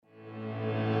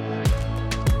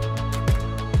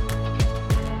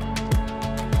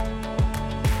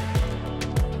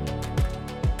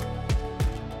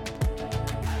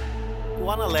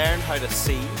how to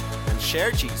see and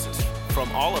share Jesus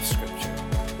from all of Scripture?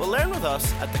 Well, learn with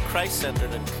us at the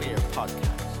Christ-Centered and Clear podcast.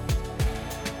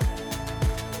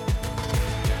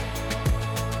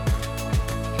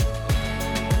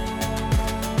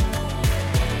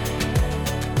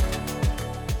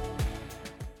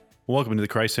 Welcome to the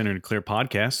Christ-Centered and Clear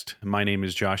podcast. My name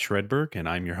is Josh Wredberg, and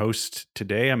I'm your host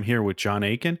today. I'm here with John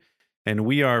Akin, and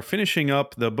we are finishing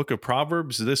up the book of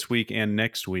Proverbs this week and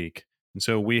next week. And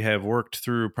so we have worked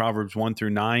through Proverbs 1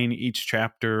 through 9, each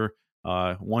chapter,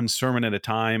 one sermon at a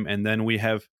time, and then we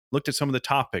have looked at some of the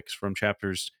topics from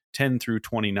chapters 10 through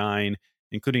 29,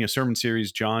 including a sermon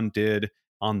series John did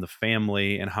on the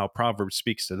family and how Proverbs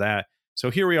speaks to that. So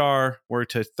here we are, we're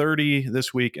to 30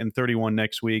 this week and 31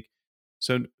 next week.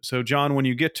 So John, when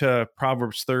you get to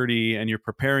Proverbs 30 and you're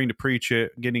preparing to preach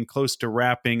it, getting close to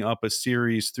wrapping up a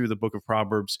series through the book of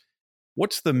Proverbs,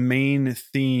 what's the main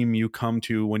theme you come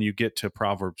to when you get to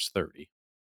Proverbs 30?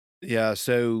 Yeah,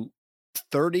 so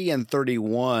 30 and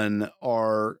 31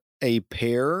 are a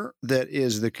pair that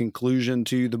is the conclusion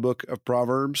to the book of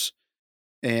Proverbs.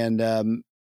 And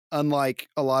unlike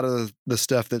a lot of the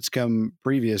stuff that's come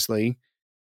previously,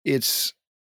 it's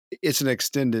an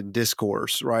extended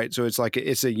discourse, right? So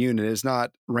it's a unit. It's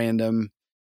not random.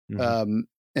 Mm-hmm.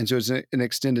 And so it's an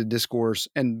extended discourse.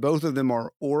 And both of them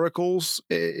are oracles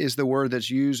is the word that's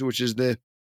used, which is the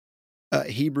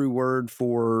Hebrew word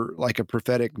for like a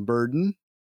prophetic burden.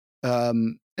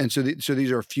 And so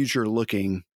these are future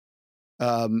looking.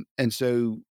 And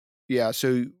so, yeah,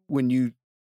 so when you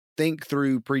think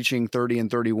through preaching 30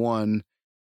 and 31,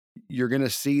 you're going to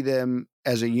see them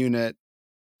as a unit.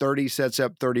 30 sets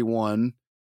up 31,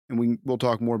 and we'll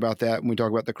talk more about that when we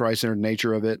talk about the Christ-centered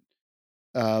nature of it.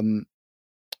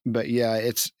 But yeah,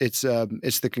 it's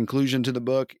the conclusion to the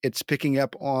book. It's picking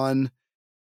up on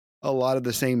a lot of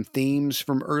the same themes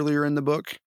from earlier in the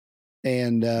book,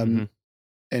 and kind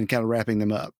of wrapping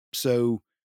them up. So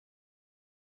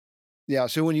yeah,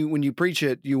 so when you preach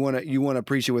it, you want to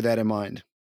preach it with that in mind.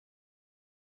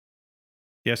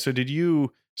 Yeah.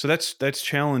 So that's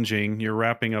challenging. You're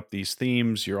wrapping up these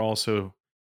themes. You're also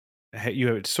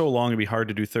it's so long it'd be hard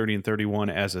to do 30 and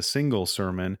 31 as a single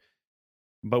sermon.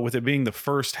 But with it being the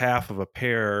first half of a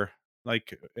pair,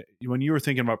 like when you were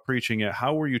thinking about preaching it,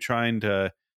 how were you trying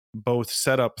to both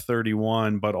set up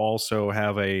 31, but also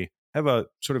have a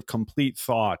sort of complete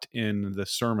thought in the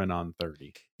sermon on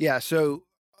 30? Yeah. So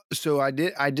I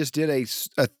just did a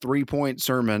 3-point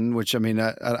sermon, which I mean,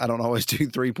 I don't always do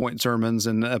 3-point sermons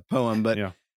in a poem, but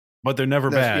yeah, but they're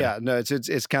never bad. Yeah, no,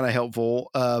 it's kind of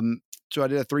helpful. So I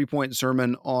did a 3-point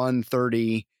sermon on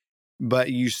 30,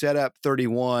 but you set up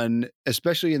 31,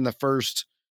 especially in the first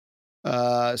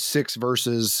 6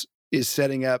 verses, is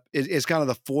setting up. It's kind of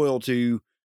the foil to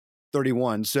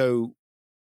 31. So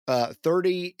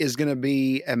 30 is going to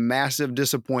be a massive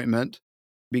disappointment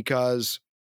because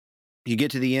you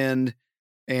get to the end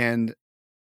and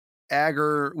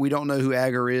Agur, we don't know who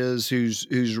Agur is,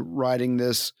 who's writing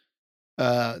this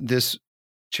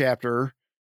chapter.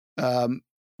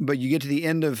 But you get to the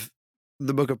end of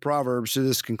the book of Proverbs to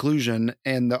this conclusion,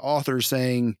 and the author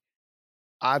saying,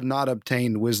 I've not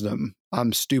obtained wisdom.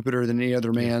 I'm stupider than any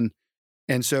other man.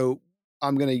 And so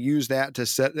I'm going to use that to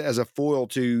set as a foil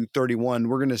to 31.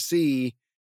 We're going to see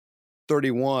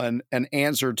 31 an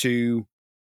answer to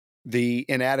the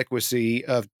inadequacy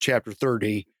of chapter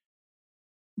 30.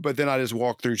 But then I just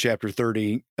walk through chapter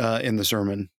 30 in the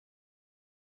sermon.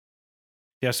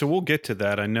 Yeah, so we'll get to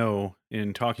that, I know,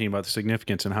 in talking about the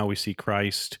significance and how we see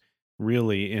Christ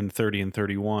really in 30 and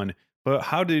 31. But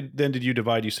how did you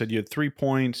divide? You said you had 3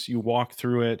 points, you walked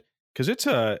through it, because it's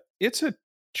a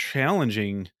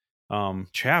challenging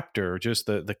chapter, just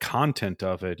the content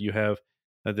of it. You have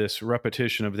this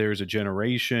repetition of there's a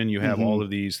generation, you have all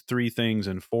of these 3 things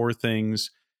and 4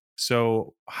 things.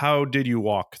 So how did you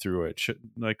walk through it?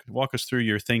 Walk us through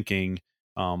your thinking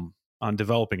on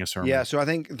developing a sermon. Yeah, so I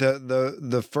think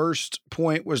the first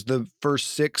point was the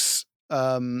first 6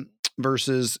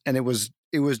 verses, and it was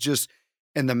just,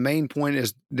 and the main point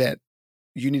is that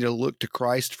you need to look to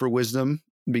Christ for wisdom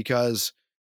because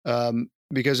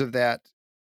of that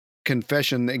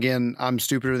confession. Again, I'm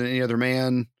stupider than any other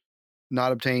man,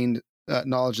 not obtained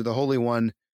knowledge of the Holy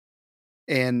One,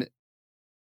 and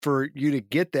for you to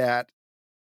get that,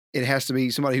 it has to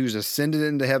be somebody who's ascended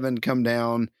into heaven, come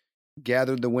down,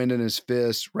 gathered the wind in his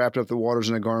fist, wrapped up the waters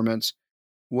in the garments.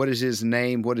 What is his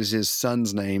name? What is his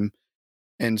son's name?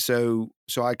 And so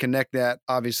I connect that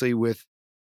obviously with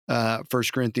 1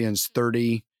 Corinthians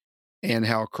 30 and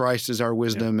how Christ is our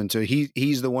wisdom. Yeah. And so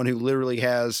he's the one who literally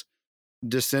has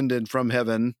descended from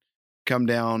heaven, come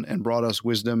down and brought us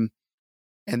wisdom.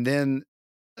 And then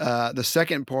the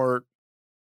second part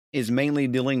is mainly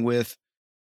dealing with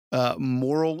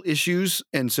moral issues,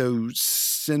 and so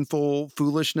sinful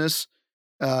foolishness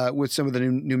with some of the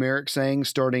numeric sayings,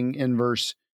 starting in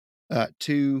verse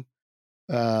 2.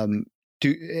 So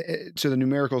the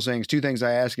numerical sayings, 2 things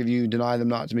I ask of you, deny them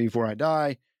not to me before I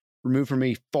die. Remove from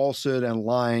me falsehood and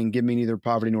lying. Give me neither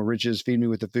poverty nor riches. Feed me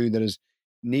with the food that is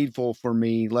needful for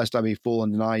me, lest I be full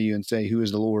and deny you and say, who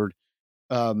is the Lord?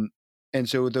 And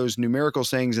so with those numerical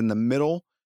sayings in the middle,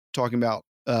 talking about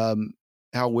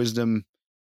how wisdom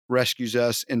rescues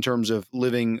us in terms of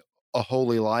living a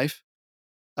holy life.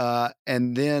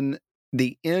 And then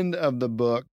the end of the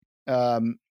book,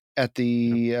 at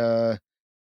the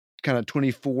kind of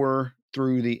 24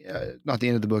 through the, not the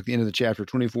end of the book, the end of the chapter,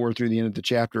 24 through the end of the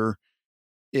chapter,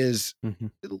 is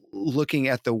looking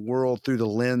at the world through the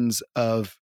lens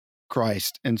of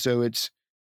Christ. And so it's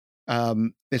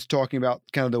talking about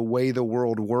kind of the way the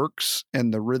world works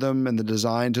and the rhythm and the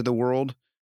design to the world,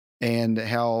 and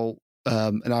how,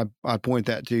 and I point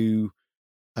that to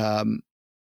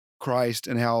Christ,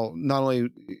 and how not only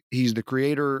he's the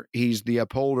creator, he's the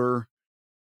upholder,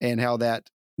 and how that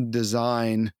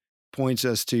design points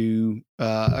us to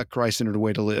a Christ-centered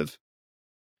way to live.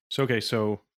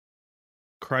 So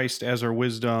Christ as our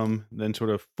wisdom, then sort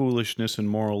of foolishness and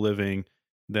moral living,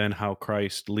 then how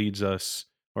Christ leads us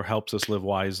or helps us live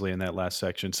wisely in that last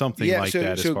section. Something like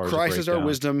that as far as Christ as our breakdown.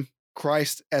 wisdom,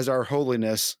 Christ as our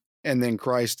holiness, and then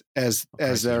Christ as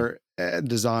our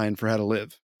design for how to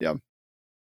live. Yeah.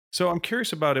 So I'm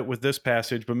curious about it with this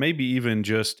passage, but maybe even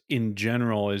just in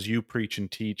general as you preach and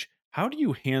teach, how do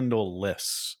you handle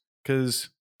lists? Because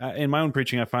in my own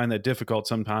preaching, I find that difficult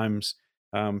sometimes.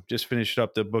 Just finished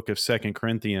up the book of 2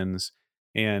 Corinthians,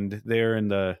 and there in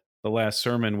the last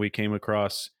sermon, we came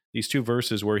across these 2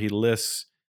 verses where he lists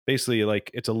basically like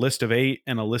it's a list of 8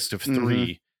 and a list of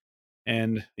 3.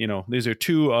 And, these are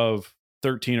 2 of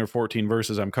 13 or 14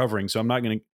 verses I'm covering. So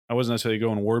I wasn't necessarily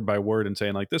going word by word and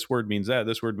saying like, this word means that,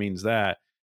 this word means that.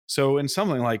 So in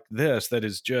something like this, that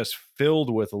is just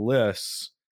filled with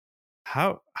lists,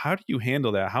 how do you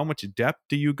handle that? How much depth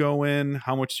do you go in?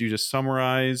 How much do you just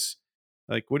summarize?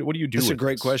 Like, what do you do? That's with a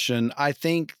great this? question. I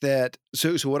think that,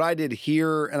 so what I did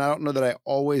here, and I don't know that I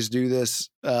always do this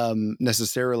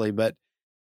necessarily, but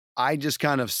I just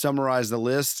kind of summarize the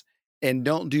list and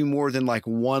don't do more than like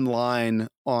one line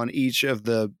on each of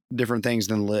the different things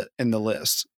in the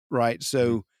list. Right.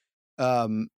 So,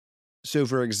 so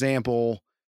for example,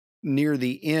 near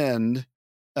the end,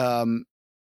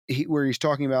 where he's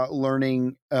talking about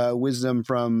learning wisdom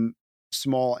from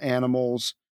small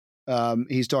animals,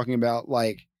 he's talking about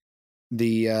like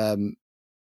the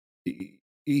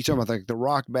he's talking about like the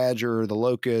rock badger, the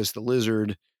locust, the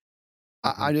lizard.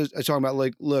 I talking about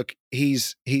like, look,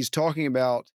 he's talking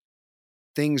about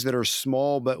things that are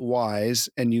small but wise,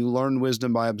 and you learn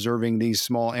wisdom by observing these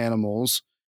small animals.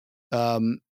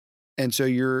 And so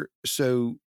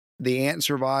the ant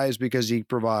survives because he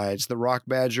provides. The rock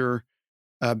badger,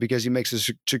 because he makes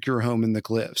a secure home in the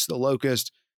cliffs. The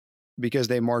locust, because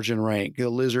they march in rank. The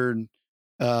lizard,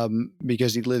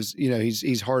 because he lives,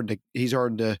 he's hard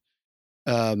to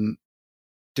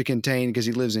contain because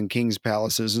he lives in king's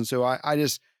palaces. And so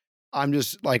I'm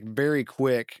just like very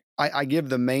quick. I give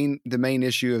the main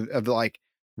issue of like,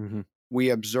 we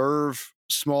observe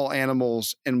small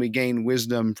animals and we gain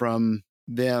wisdom from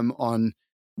them on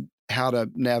how to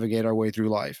navigate our way through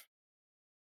life.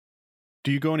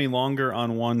 Do you go any longer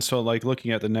on one? So like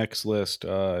looking at the next list,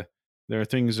 there are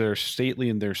things that are stately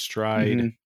in their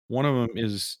stride. One of them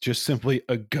is just simply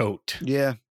a goat.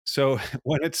 Yeah. So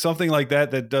when it's something like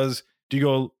that, do you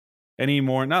go any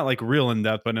more, not like real in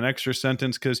depth, but an extra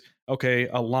sentence? Because, okay,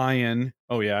 a lion.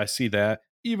 Oh yeah, I see that.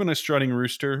 Even a strutting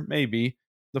rooster, maybe.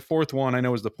 The 4th one I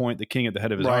know is the point, the king at the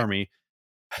head of his army,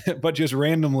 but just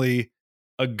randomly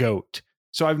a goat.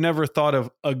 So I've never thought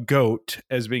of a goat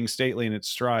as being stately in its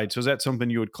stride. So is that something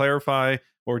you would clarify,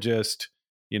 or just,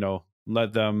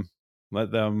 let them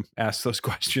ask those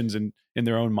questions in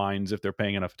their own minds if they're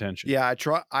paying enough attention? Yeah,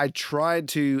 I tried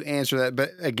to answer that,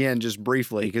 but again, just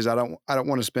briefly, because I don't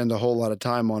want to spend a whole lot of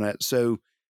time on it. So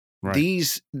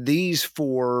these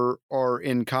 4 are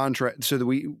in contrast. So that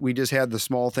we just had the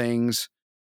small things,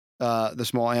 the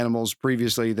small animals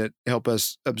previously that help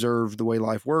us observe the way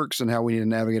life works and how we need to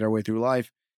navigate our way through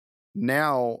life.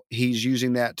 Now he's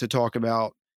using that to talk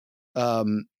about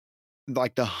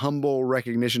like the humble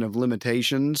recognition of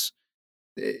limitations.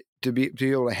 To be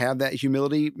able to have that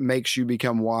humility makes you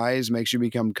become wise, makes you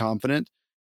become confident.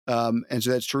 And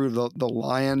so that's true of the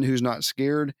lion who's not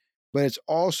scared, but it's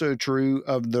also true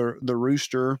of the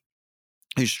rooster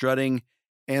who's strutting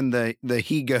and the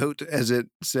he goat, as it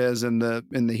says in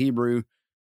the Hebrew.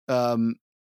 Um,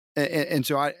 and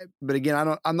so but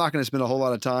again, I'm not going to spend a whole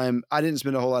lot of time. I didn't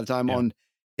spend a whole lot of time on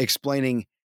explaining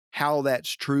how that's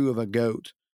true of a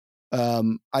goat.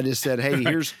 I just said, hey,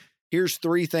 Right. here's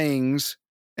three things.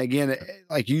 Again,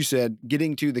 like you said,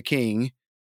 getting to the king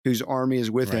whose army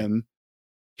is with Right. him.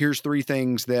 Here's three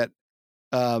things that,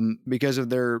 because of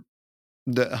the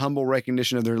humble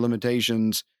recognition of their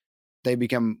limitations, they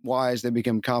become wise. They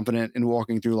become confident in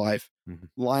walking through life. Mhm.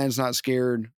 Lion's not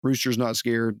scared. Rooster's not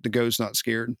scared. The goat's not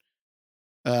scared.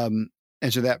 And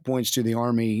so that points to the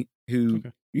army who,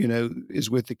 Okay. is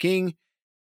with the king.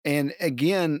 And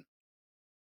again,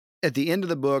 at the end of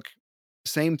the book,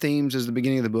 same themes as the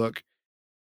beginning of the book.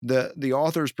 The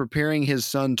author's preparing his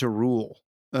son to rule,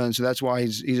 and so that's why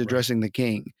he's Right. addressing the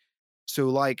king. So,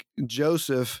 like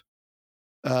Joseph,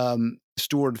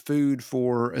 stored food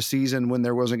for a season when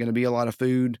there wasn't going to be a lot of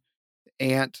food.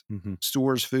 Ant Mhm.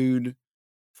 stores food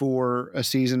for a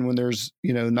season when there's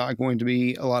not going to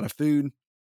be a lot of food.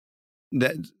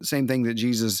 That same thing that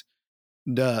Jesus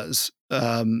does,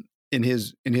 in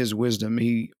his wisdom.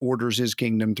 He orders his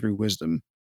kingdom through wisdom.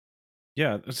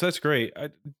 Yeah, so that's great.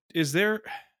 Is there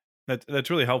that's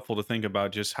really helpful to think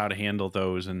about just how to handle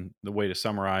those and the way to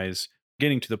summarize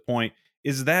getting to the point.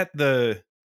 Is that the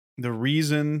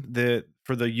reason that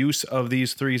for the use of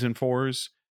these threes and fours?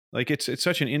 Like it's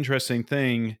such an interesting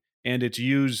thing and it's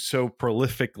used so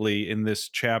prolifically in this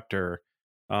chapter.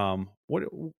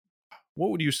 What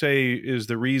would you say is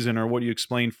the reason, or what do you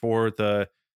explain for the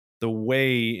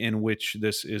way in which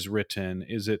this is written?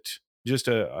 Is it just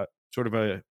a sort of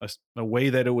a way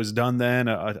that it was done then,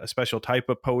 a special type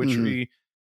of Mhm. poetry?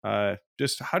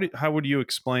 Just how would you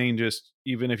explain, just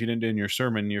even if you didn't do it in your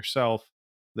sermon yourself,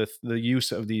 the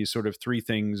use of these sort of three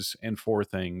things and four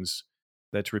things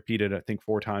that's repeated, I think,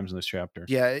 four times in this chapter?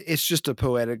 Yeah, it's just a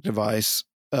poetic device.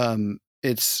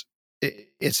 It's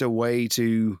it's a way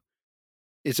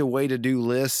to do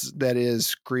lists that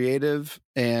is creative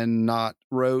and not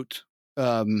rote.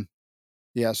 Um,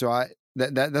 yeah, so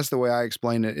that's the way I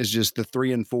explain it. Is just the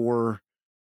three and four.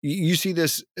 You see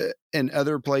this in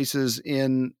other places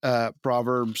in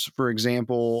Proverbs, for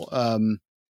example.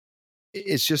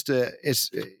 It's just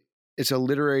it's a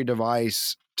literary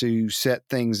device to set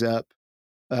things up,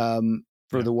 for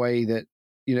Yeah. the way that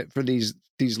for these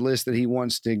lists that he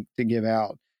wants to give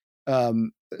out.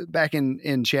 Back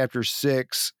in chapter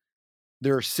 6,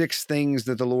 there are 6 things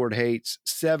that the Lord hates,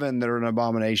 7 that are an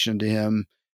abomination to him,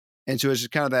 and so it's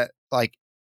just kind of that, like,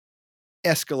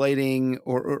 escalating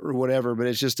or whatever. But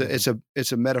it's just Mhm.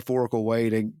 it's a metaphorical way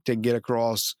to get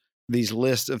across these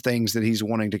lists of things that he's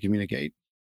wanting to communicate.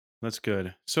 That's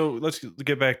good. So let's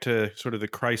get back to sort of the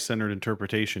Christ centered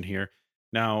interpretation here.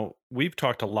 Now, we've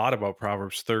talked a lot about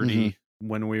Proverbs Hmm. 30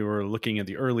 when we were looking at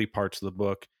the early parts of the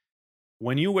book.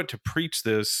 When you went to preach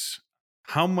this,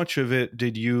 how much of it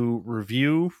did you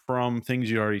review from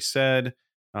things you already said?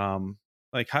 Um,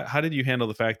 like, how did you handle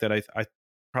the fact that I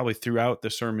probably throughout the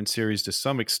sermon series to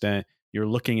some extent, you're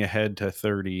looking ahead to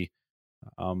 30,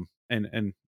 and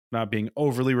not being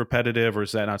overly repetitive, or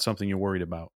is that not something you're worried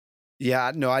about?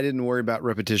 Yeah, no, I didn't worry about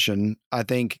repetition. I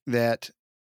think that,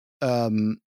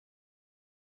 um,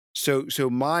 so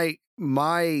my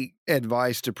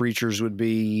advice to preachers would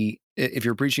be, if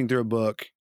you're preaching through a book,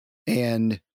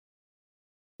 and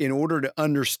in order to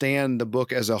understand the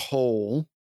book as a whole,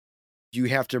 you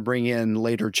have to bring in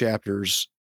later chapters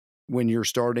when you're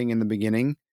starting in the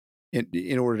beginning,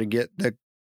 in order to get the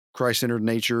Christ-centered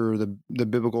nature, the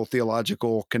biblical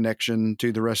theological connection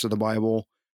to the rest of the Bible.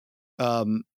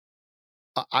 Um,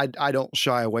 I don't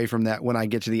shy away from that when I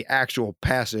get to the actual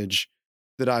passage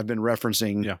that I've been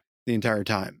referencing Yeah. the entire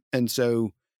time. And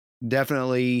so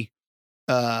definitely,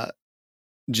 uh,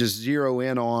 just zero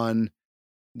in on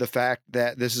the fact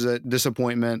that this is a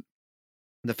disappointment,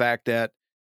 the fact that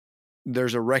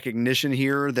there's a recognition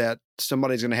here that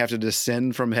somebody's going to have to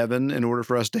descend from heaven in order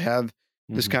for us to have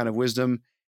this Hmm. kind of wisdom.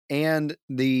 And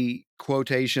the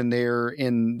quotation there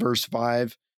in verse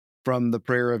 5 from the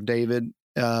prayer of David,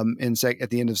 at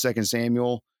the end of Second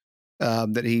Samuel,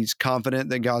 that he's confident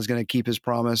that God's going to keep his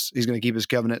promise. He's going to keep his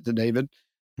covenant to David.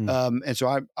 And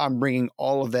so I'm bringing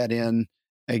all of that in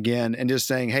again and just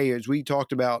saying, hey, as we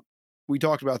talked about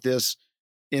this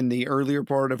in the earlier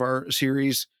part of our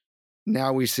series.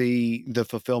 Now we see the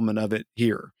fulfillment of it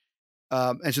here.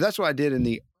 And so that's what I did in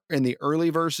the early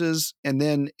verses, and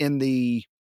then in the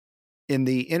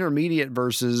intermediate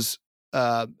verses,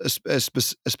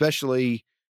 especially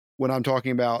when I'm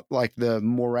talking about, like, the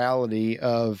morality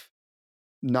of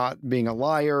not being a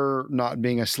liar, not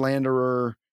being a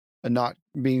slanderer, and not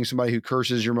being somebody who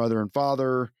curses your mother and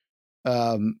father.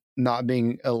 not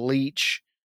being a leech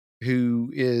who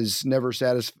is never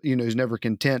satisfied, who's never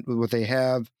content with what they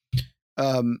have.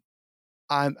 I'm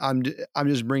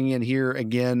just bringing in here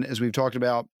again, as we've talked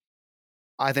about.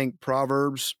 I think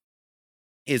Proverbs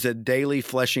is a daily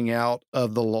fleshing out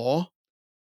of the law,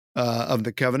 of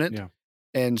the covenant. Yeah.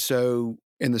 And so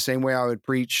in the same way I would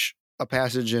preach a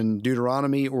passage in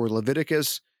Deuteronomy or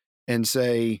Leviticus and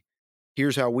say,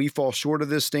 here's how we fall short of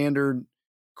this standard.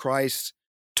 Christ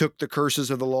took the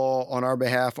curses of the law on our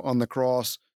behalf on the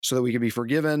cross so that we can be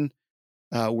forgiven.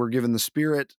 We're given the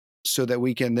Spirit so that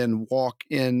we can then walk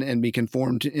in and be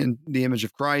conformed in the image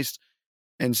of Christ.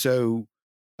 And so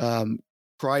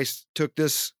Christ took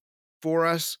this for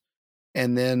us.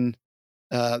 And then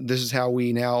this is how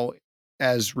we now,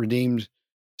 as redeemed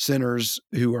sinners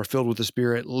who are filled with the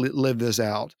Spirit, live this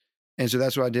out. And so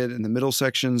that's what I did in the middle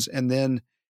sections. And then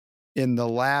in the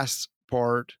last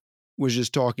part was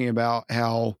just talking about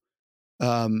how,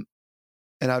 and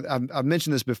I've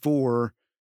mentioned this before,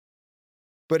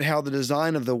 but how the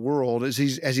design of the world, as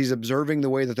he's observing the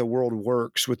way that the world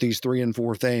works with these 3 and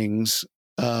 4 things,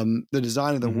 the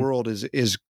design of the world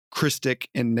is Christic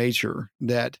in nature,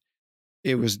 that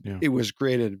it was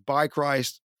created by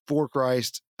Christ, for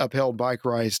Christ, upheld by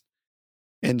Christ.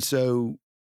 And so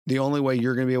the only way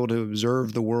you're going to be able to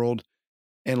observe the world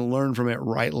and learn from it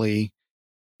rightly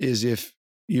is if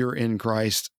you're in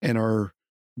Christ and are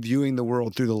viewing the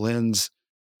world through the lens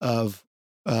of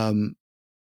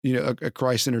a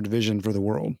Christ-centered vision for the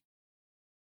world.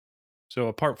 So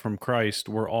apart from Christ,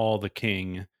 we're all the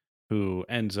king who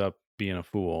ends up being a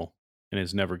fool and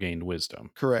has never gained wisdom.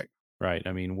 Correct. Right.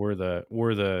 I mean, we're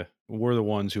the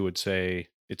ones who would say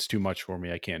it's too much for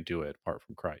me. I can't do it apart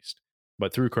from Christ.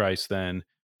 But through Christ, then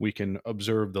we can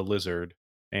observe the lizard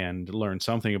and learn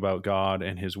something about God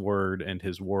and his word and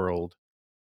his world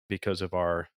because of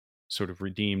our sort of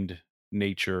redeemed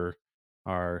nature,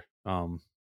 our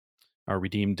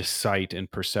redeemed sight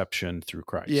and perception through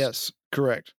Christ. Yes,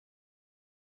 correct.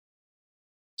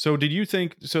 So did you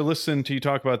think, so listen to you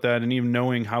talk about that, and even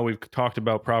knowing how we've talked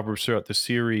about Proverbs throughout the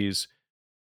series,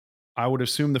 I would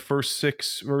assume the first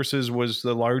 6 verses was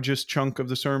the largest chunk of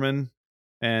the sermon,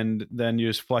 and then you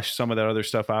just flesh some of that other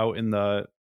stuff out in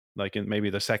maybe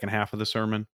the second half of the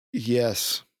sermon.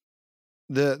 Yes.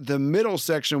 The middle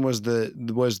section was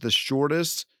the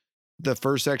shortest. The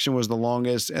first section was the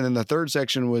longest, and then the third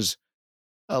section was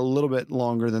a little bit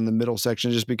longer than the middle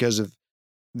section, just because of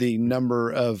the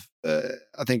number of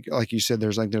I think, like you said,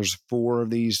 there's 4 of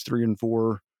these 3 and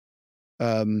 4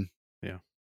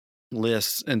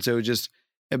 lists, and so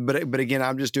but again,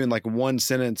 I'm just doing like 1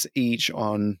 sentence each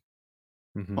on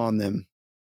them.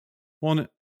 Well,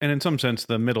 and in some sense,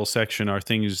 the middle section are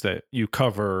things that you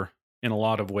cover in a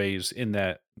lot of ways in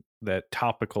that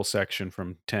topical section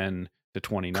from 10 to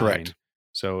 29. Correct.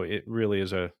 So it really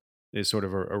is sort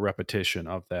of a repetition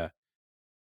of that.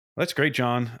 That's great,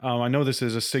 John. I know this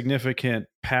is a significant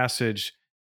passage.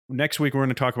 Next week, we're going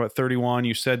to talk about 31.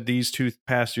 You said these 2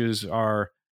 passages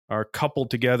are coupled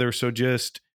together. So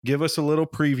just give us a little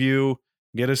preview,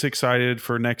 get us excited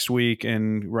for next week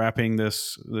and wrapping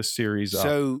this series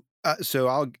up. So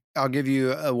I'll give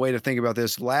you a way to think about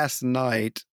this. Last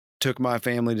night, took my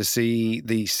family to see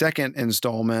the second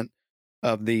installment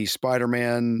of the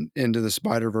Spider-Man Into the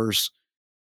Spider-Verse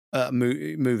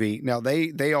movie. Now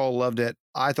they all loved it.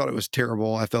 I thought it was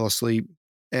terrible. I fell asleep,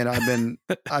 and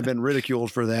I've been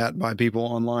ridiculed for that by people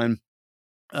online.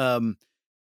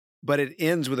 But it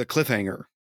ends with a cliffhanger,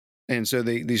 and so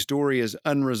the story is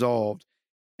unresolved.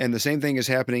 And the same thing is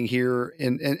happening here.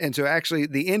 And so actually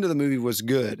the end of the movie was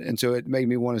good, and so it made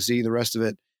me want to see the rest of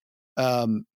it.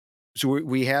 So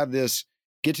we have this,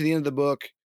 get to the end of the book.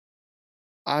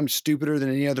 I'm stupider than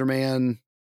any other man.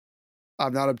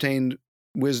 I've not obtained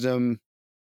wisdom,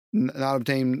 not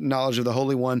obtained knowledge of the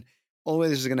Holy One. Only way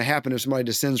this is going to happen if somebody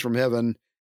descends from heaven.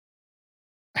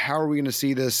 How are we going to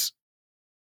see this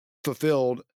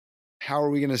fulfilled? How are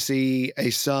we going to see a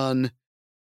son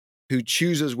who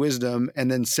chooses wisdom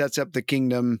and then sets up the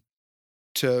kingdom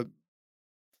to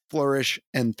flourish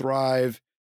and thrive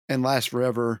and last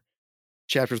forever?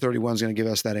 Chapter 31 is going to give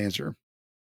us that answer.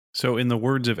 So in the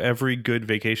words of every good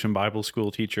vacation Bible school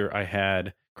teacher I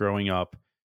had growing up,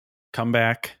 come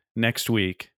back next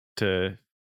week to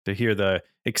hear the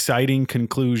exciting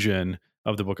conclusion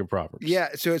of the book of Proverbs. Yeah,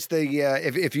 so it's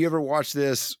if you ever watch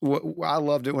this, I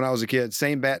loved it when I was a kid.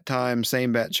 Same bat time,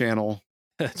 same bat channel.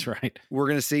 That's right. We're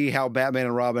going to see how Batman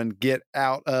and Robin get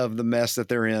out of the mess that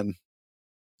they're in.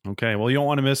 Okay, well, you don't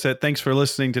want to miss it. Thanks for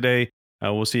listening today.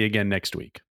 We'll see you again next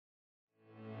week.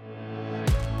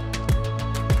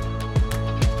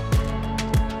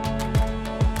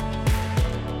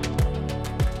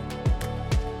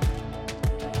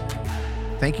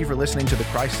 Thank you for listening to the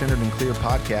Christ-Centered and Clear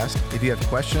podcast. If you have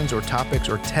questions or topics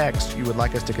or texts you would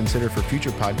like us to consider for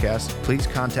future podcasts, please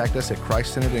contact us at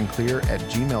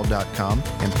christcenteredandclear@gmail.com,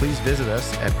 and please visit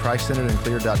us at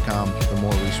christcenteredandclear.com for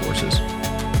more resources.